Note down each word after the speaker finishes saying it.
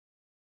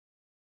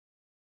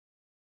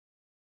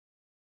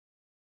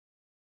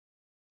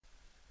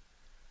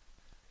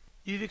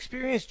You've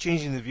experienced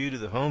changing the view to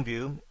the home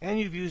view, and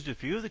you've used a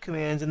few of the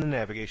commands in the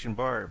navigation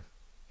bar.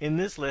 In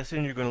this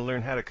lesson, you're going to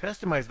learn how to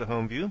customize the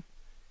home view,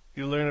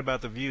 you'll learn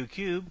about the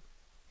Viewcube,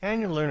 and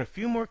you'll learn a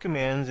few more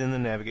commands in the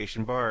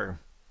navigation bar.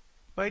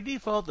 By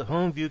default, the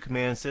home view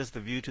command sets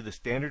the view to the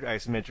standard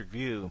isometric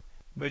view,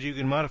 but you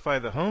can modify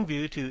the home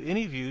view to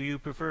any view you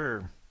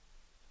prefer.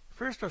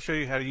 First, I'll show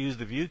you how to use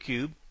the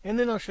Viewcube, and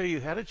then I'll show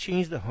you how to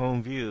change the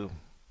home view.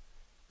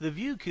 The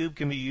Viewcube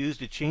can be used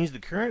to change the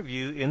current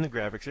view in the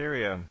graphics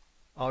area.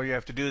 All you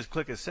have to do is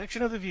click a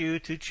section of the view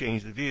to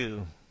change the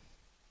view.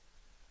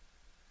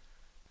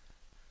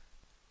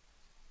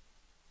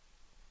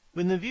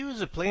 When the view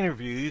is a planar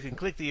view, you can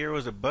click the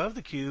arrows above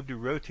the cube to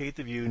rotate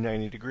the view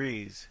 90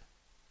 degrees.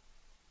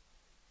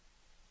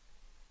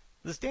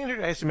 The standard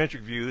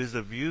isometric view is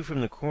the view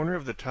from the corner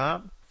of the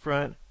top,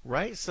 front,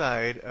 right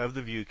side of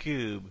the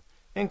Viewcube,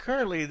 and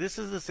currently this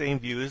is the same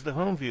view as the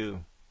home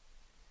view.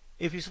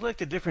 If you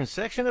select a different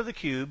section of the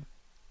cube,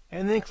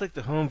 and then click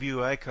the home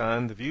view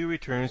icon, the view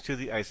returns to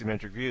the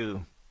isometric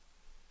view.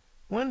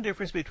 One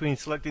difference between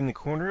selecting the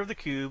corner of the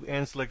cube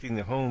and selecting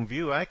the home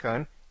view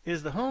icon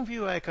is the home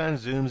view icon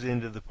zooms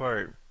into the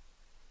part,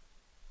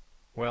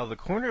 while the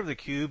corner of the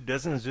cube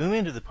doesn't zoom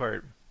into the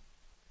part.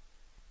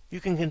 You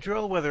can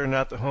control whether or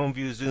not the home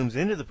view zooms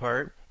into the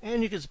part,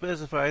 and you can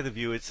specify the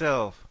view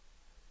itself.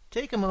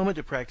 Take a moment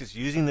to practice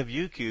using the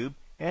Viewcube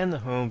and the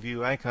home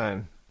view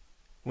icon.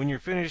 When you're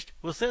finished,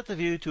 we'll set the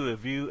view to a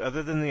view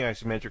other than the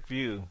isometric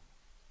view.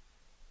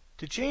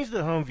 To change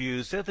the home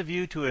view, set the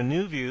view to a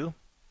new view,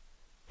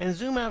 and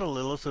zoom out a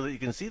little so that you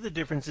can see the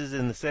differences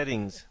in the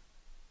settings.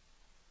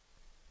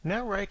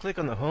 Now right-click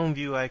on the home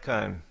view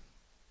icon,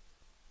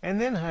 and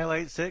then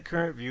highlight Set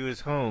Current View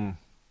as Home.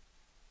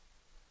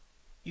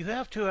 You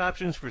have two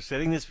options for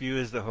setting this view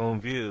as the home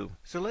view,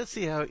 so let's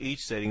see how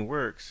each setting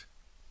works.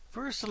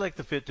 First, select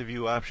the Fit to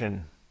View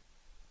option.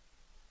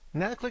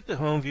 Now click the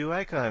home view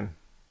icon.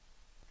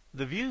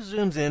 The view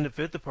zooms in to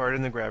fit the part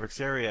in the graphics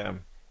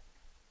area.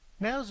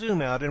 Now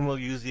zoom out and we'll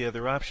use the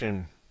other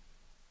option.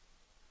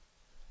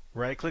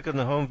 Right-click on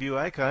the home view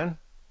icon,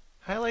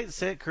 highlight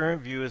Set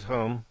Current View as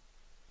Home,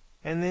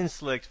 and then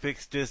select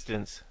Fixed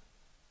Distance.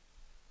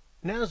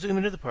 Now zoom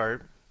into the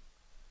part,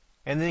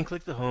 and then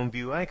click the home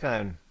view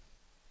icon.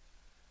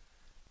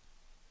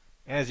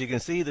 As you can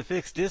see, the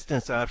Fixed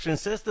Distance option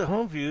sets the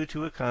home view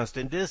to a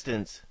constant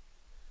distance.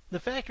 The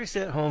factory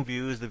set home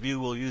view is the view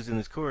we'll use in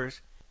this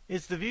course.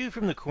 It's the view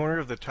from the corner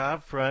of the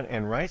top, front,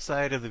 and right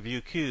side of the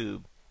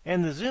Viewcube,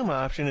 and the zoom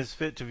option is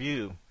Fit to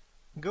View.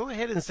 Go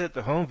ahead and set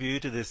the home view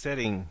to this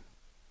setting.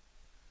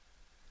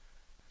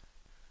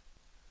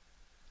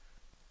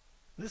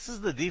 This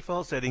is the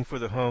default setting for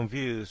the home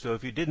view, so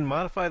if you didn't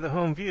modify the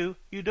home view,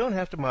 you don't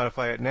have to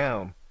modify it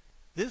now.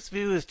 This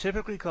view is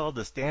typically called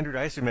the standard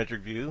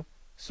isometric view,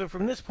 so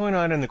from this point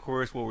on in the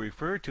course we'll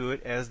refer to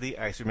it as the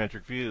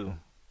isometric view.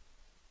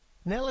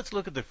 Now let's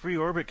look at the Free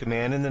Orbit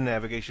command in the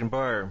navigation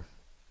bar.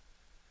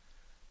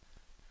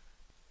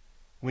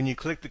 When you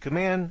click the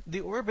command, the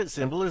orbit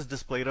symbol is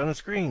displayed on the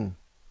screen.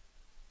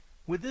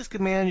 With this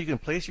command, you can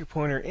place your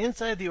pointer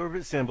inside the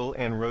orbit symbol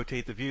and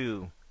rotate the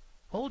view.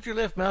 Hold your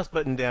left mouse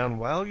button down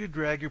while you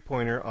drag your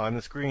pointer on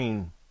the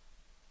screen.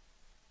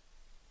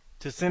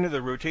 To center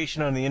the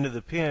rotation on the end of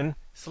the pin,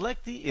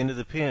 select the end of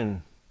the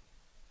pin.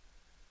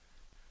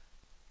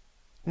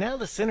 Now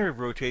the center of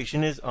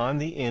rotation is on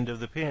the end of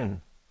the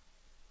pin.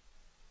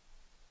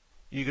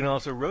 You can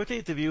also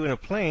rotate the view in a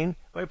plane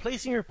by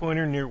placing your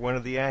pointer near one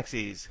of the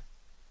axes,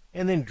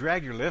 and then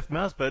drag your left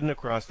mouse button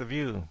across the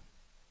view.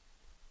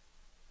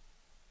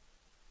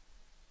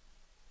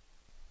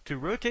 To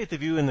rotate the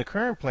view in the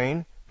current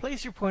plane,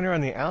 place your pointer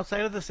on the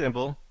outside of the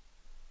symbol,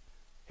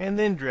 and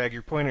then drag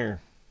your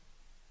pointer.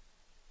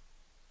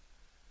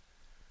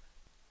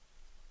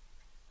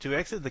 To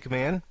exit the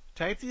command,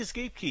 type the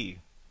Escape key.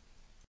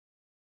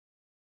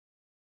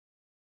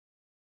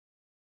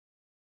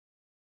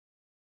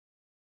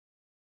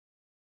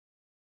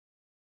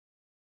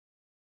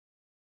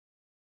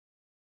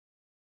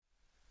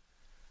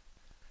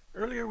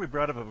 Earlier we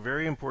brought up a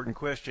very important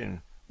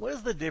question. What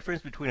is the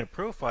difference between a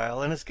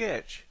profile and a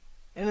sketch?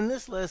 And in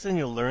this lesson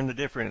you'll learn the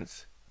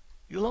difference.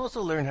 You'll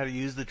also learn how to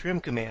use the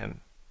Trim command.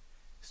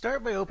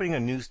 Start by opening a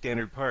new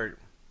standard part.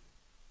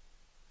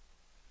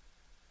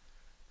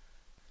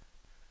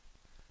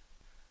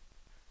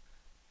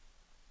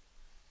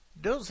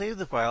 Don't save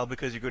the file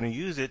because you're going to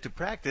use it to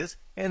practice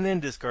and then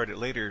discard it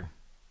later.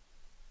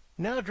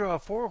 Now draw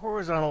 4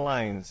 horizontal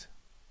lines.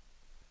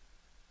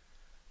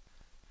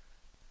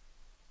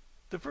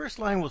 The first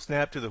line will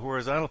snap to the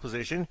horizontal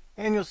position,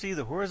 and you'll see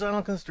the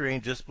horizontal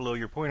constraint just below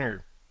your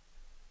pointer.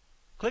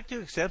 Click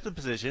to accept the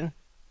position,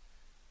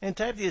 and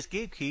type the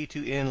Escape key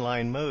to end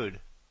line mode.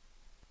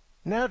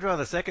 Now draw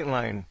the second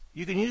line.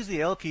 You can use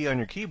the L key on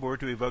your keyboard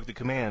to evoke the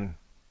command.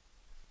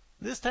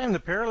 This time the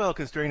parallel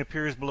constraint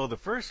appears below the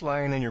first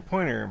line and your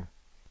pointer.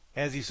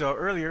 As you saw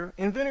earlier,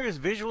 Inventor is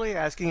visually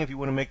asking if you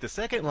want to make the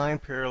second line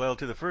parallel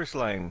to the first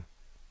line.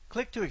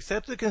 Click to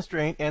accept the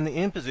constraint and the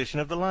end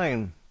position of the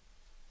line.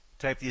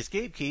 Type the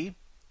Escape key,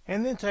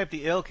 and then type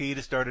the L key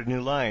to start a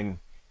new line.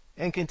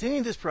 And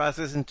continue this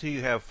process until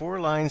you have 4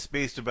 lines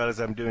spaced about as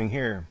I'm doing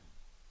here.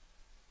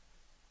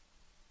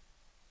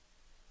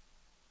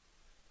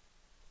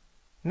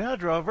 Now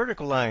draw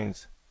vertical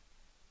lines.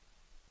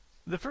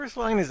 The first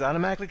line is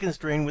automatically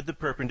constrained with the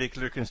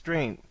perpendicular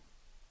constraint.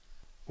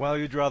 While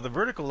you draw the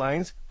vertical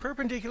lines,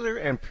 perpendicular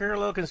and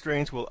parallel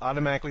constraints will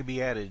automatically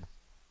be added.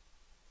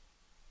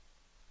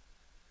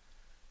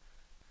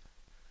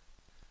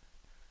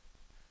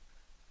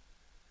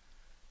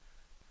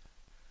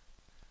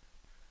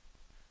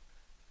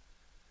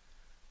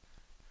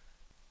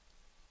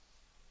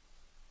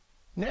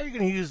 Now you're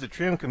going to use the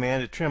trim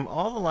command to trim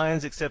all the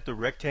lines except the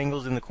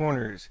rectangles in the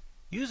corners.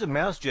 Use a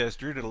mouse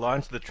gesture to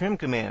launch the trim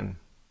command.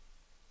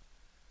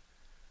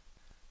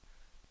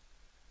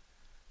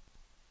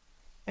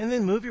 And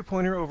then move your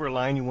pointer over a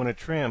line you want to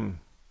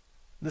trim.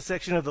 The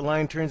section of the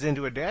line turns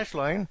into a dashed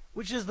line,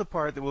 which is the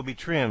part that will be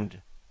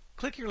trimmed.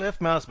 Click your left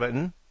mouse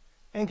button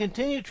and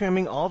continue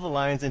trimming all the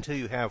lines until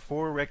you have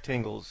 4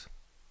 rectangles.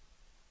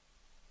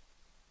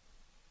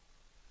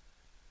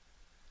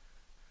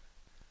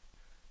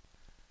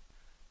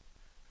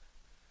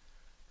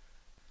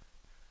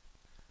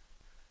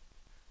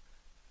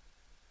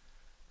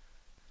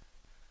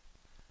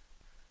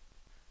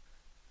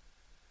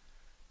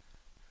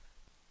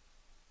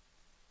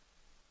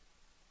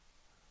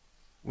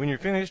 When you're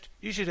finished,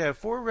 you should have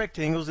 4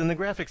 rectangles in the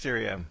graphics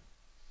area.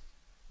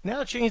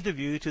 Now change the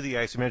view to the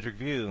isometric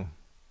view.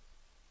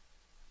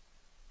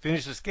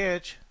 Finish the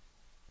sketch,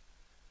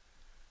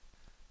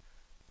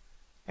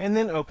 and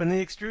then open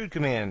the extrude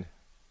command.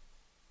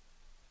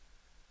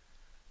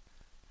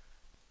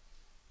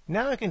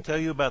 Now I can tell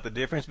you about the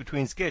difference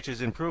between sketches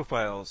and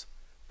profiles.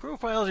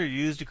 Profiles are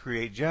used to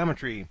create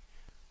geometry.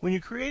 When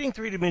you're creating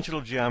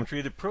 3-dimensional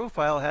geometry, the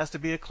profile has to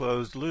be a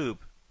closed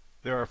loop.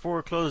 There are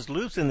 4 closed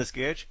loops in the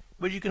sketch,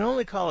 but you can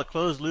only call a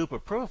closed loop a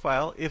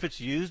profile if it's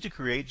used to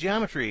create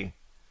geometry.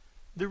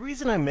 The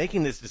reason I'm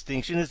making this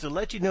distinction is to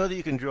let you know that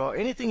you can draw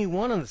anything you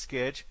want on the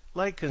sketch,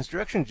 like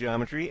construction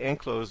geometry and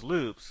closed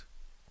loops.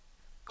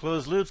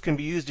 Closed loops can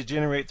be used to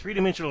generate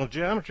 3-dimensional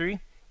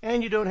geometry,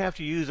 and you don't have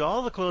to use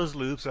all the closed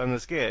loops on the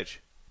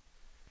sketch.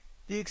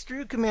 The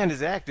extrude command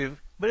is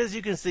active, but as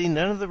you can see,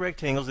 none of the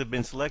rectangles have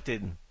been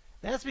selected.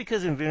 That's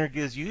because Inventor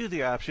gives you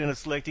the option of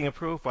selecting a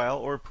profile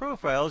or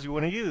profiles you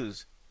want to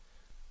use.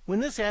 When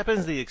this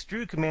happens, the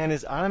extrude command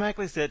is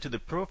automatically set to the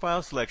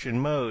profile selection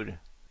mode.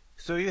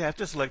 So you have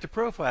to select a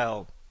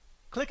profile.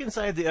 Click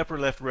inside the upper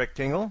left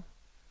rectangle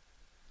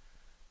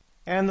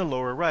and the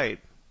lower right,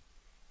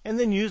 and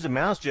then use a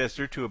mouse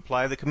gesture to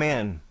apply the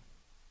command.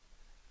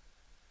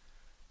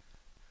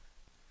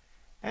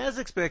 As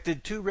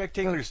expected, 2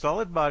 rectangular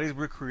solid bodies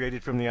were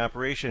created from the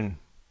operation.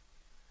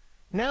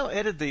 Now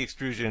edit the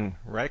extrusion.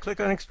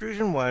 Right-click on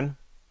Extrusion 1,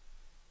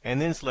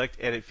 and then select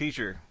Edit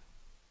Feature.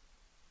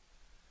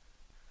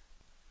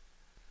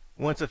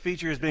 Once a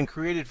feature has been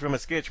created from a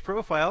sketch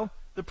profile,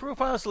 the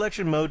profile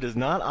selection mode does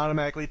not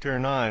automatically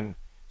turn on,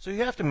 so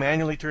you have to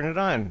manually turn it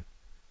on.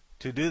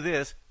 To do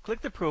this,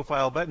 click the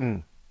Profile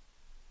button.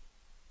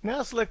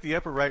 Now select the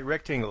upper right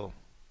rectangle.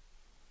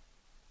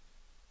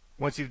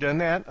 Once you've done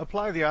that,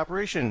 apply the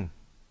operation.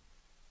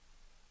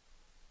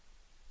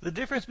 The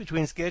difference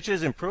between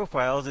sketches and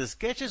profiles is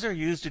sketches are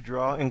used to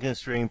draw and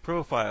constrain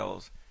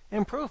profiles,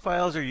 and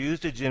profiles are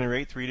used to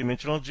generate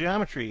 3-dimensional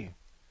geometry.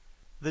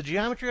 The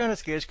geometry on a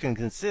sketch can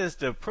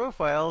consist of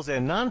profiles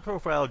and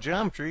non-profile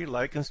geometry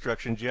like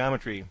construction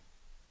geometry.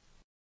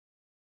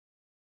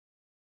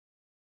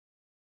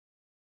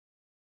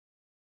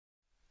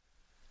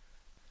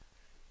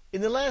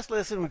 In the last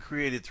lesson, we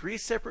created 3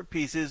 separate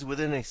pieces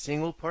within a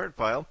single part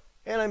file,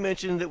 and I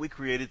mentioned that we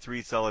created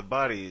 3 solid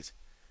bodies.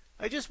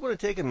 I just want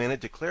to take a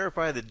minute to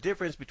clarify the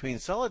difference between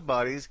solid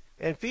bodies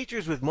and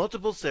features with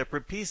multiple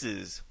separate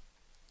pieces.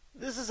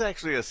 This is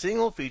actually a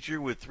single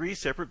feature with 3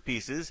 separate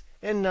pieces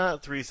and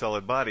not 3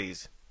 solid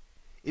bodies.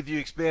 If you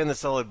expand the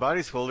solid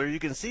bodies folder, you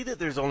can see that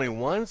there's only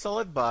one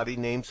solid body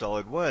named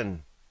Solid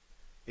 1.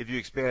 If you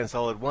expand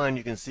Solid 1,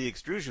 you can see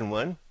Extrusion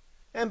 1,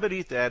 and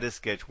beneath that is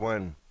Sketch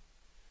 1.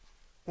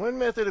 One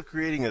method of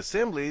creating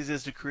assemblies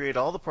is to create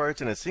all the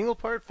parts in a single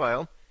part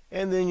file,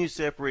 and then you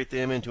separate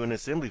them into an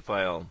assembly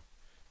file.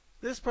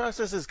 This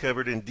process is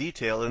covered in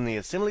detail in the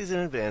Assemblies and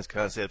Advanced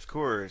Concepts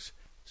course.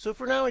 So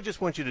for now, I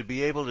just want you to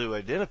be able to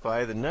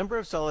identify the number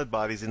of solid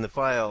bodies in the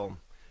file.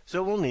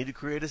 So we'll need to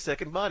create a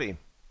second body.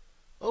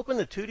 Open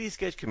the 2D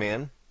Sketch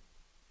command,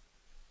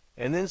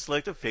 and then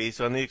select a face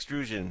on the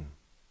extrusion.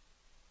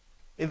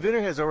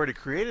 Inventor has already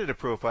created a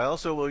profile,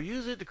 so we'll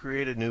use it to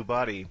create a new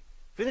body.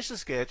 Finish the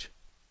sketch,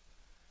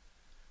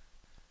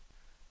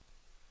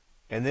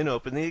 and then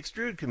open the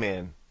extrude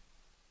command.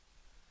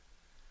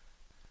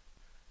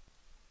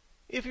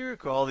 If you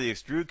recall, the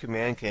extrude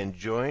command can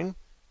join,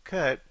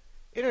 cut,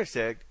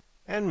 intersect,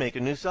 and make a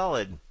new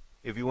solid.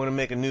 If you want to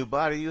make a new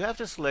body, you have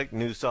to select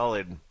New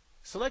Solid.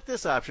 Select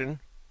this option,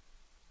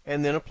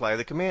 and then apply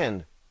the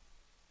command.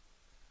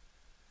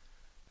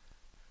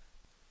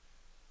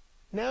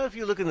 Now if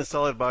you look in the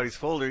Solid Bodies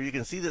folder, you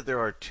can see that there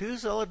are 2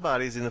 solid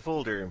bodies in the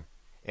folder,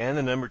 and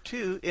the number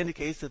 2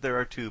 indicates that there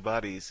are 2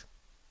 bodies.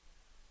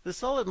 The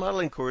Solid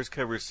Modeling course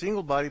covers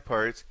single body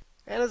parts,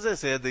 and as I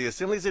said, the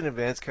Assemblies and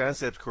Advanced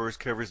Concepts course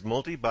covers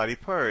multi-body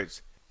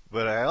parts.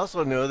 But I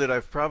also know that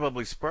I've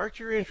probably sparked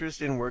your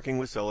interest in working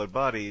with solid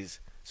bodies,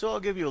 so I'll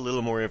give you a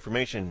little more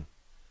information.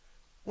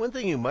 One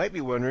thing you might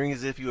be wondering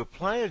is if you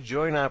apply a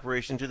join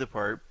operation to the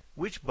part,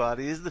 which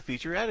body is the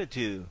feature added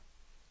to?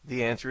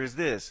 The answer is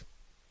this.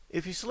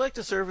 If you select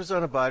a surface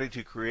on a body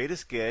to create a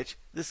sketch,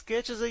 the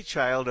sketch is a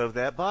child of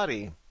that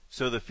body.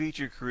 So the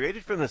feature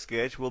created from the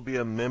sketch will be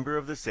a member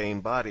of the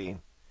same body.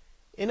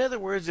 In other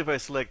words, if I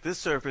select this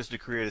surface to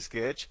create a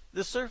sketch,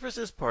 the surface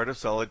is part of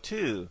Solid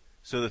 2,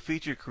 so the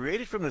feature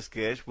created from the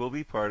sketch will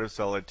be part of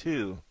Solid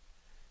 2.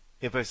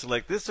 If I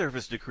select this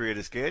surface to create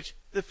a sketch,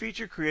 the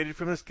feature created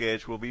from the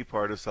sketch will be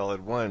part of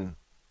Solid 1.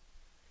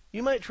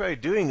 You might try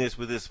doing this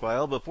with this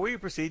file before you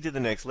proceed to the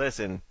next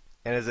lesson,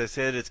 and as I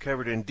said, it's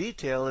covered in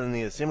detail in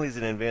the Assemblies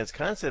and Advanced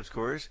Concepts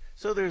course,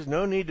 so there's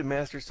no need to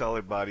master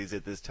solid bodies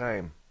at this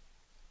time.